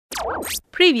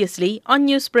Previously on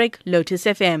Newsbreak, Lotus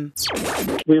FM.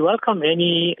 We welcome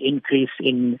any increase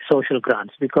in social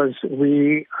grants because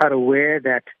we are aware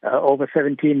that over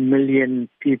 17 million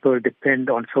people depend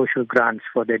on social grants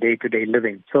for their day-to-day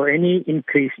living. So any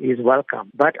increase is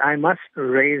welcome. But I must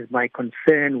raise my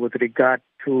concern with regard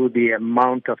to the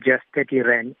amount of just 30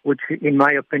 rand, which in my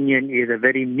opinion is a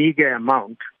very meager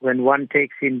amount when one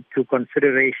takes into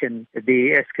consideration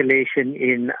the escalation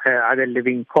in other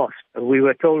living costs. We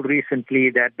were told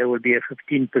recently that there will be a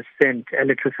 15%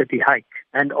 electricity hike.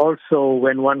 And also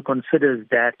when one considers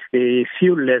that the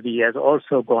fuel levy has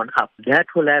also gone up, that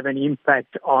will have an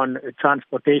impact on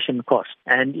transportation costs.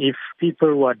 And if people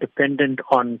who are dependent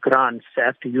on grants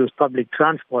have to use public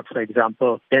transport, for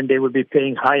example, then they will be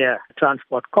paying higher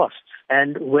transport costs.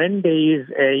 And when there is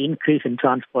an increase in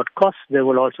transport costs, there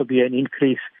will also be an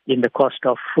increase in the cost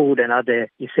of food and other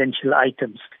essential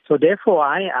items. So therefore,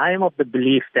 I am of the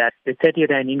belief that the 30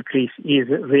 rand increase is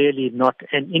really not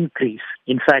an increase.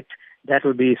 In fact, that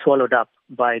will be swallowed up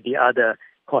by the other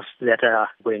costs that are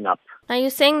going up. Now, you're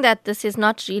saying that this is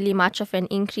not really much of an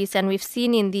increase, and we've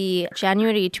seen in the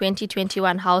January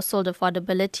 2021 Household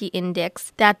Affordability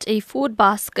Index that a food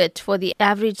basket for the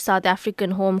average South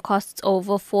African home costs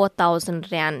over 4,000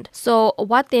 rand. So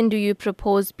what then do you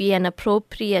propose be an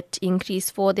appropriate increase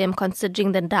for them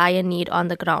considering the dire need on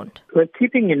the ground? Well,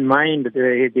 keeping in mind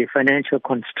the financial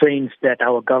constraints that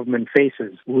our government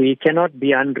faces, we cannot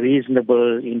be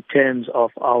unreasonable in terms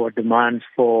of our demands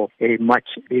for a much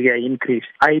bigger increase.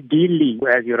 Ideally,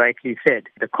 as you rightly said,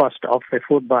 the cost of a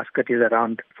food basket is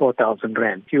around 4,000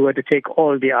 rand. If you were to take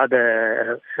all the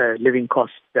other living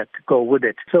costs that go with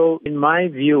it. So in my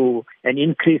view, an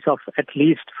increase of at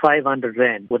least 500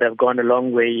 rand would have gone a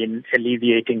long way in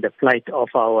alleviating the plight of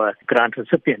our grant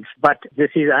recipients. But this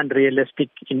is unrealistic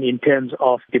in terms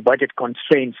of the budget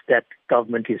constraints that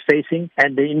government is facing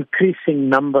and the increasing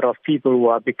number of people who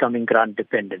are becoming grant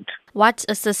dependent. What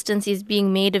assistance is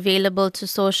being made available to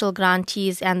social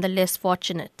grantees and the less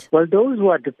fortunate? Well, those who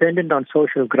are dependent on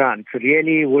social grants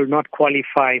really will not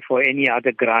qualify for any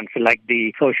other grants like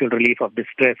the Social Relief of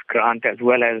Distress grant as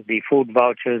well as the food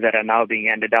vouchers that are now being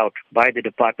handed out by the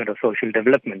Department of Social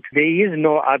Development. There is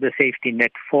no other safety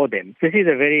net for them. This is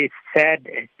a very sad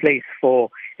place for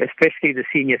especially the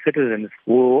senior citizens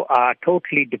who are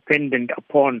totally dependent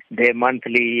upon their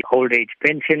monthly old age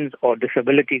pensions or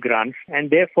disability grants. And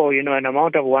therefore, an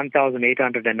amount of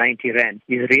 1,890 rand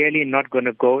is really not going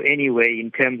to go anywhere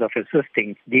in terms of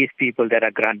assisting these people that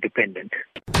are grant dependent.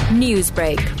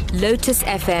 Newsbreak, Lotus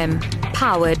FM,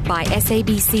 powered by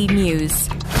SABC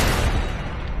News.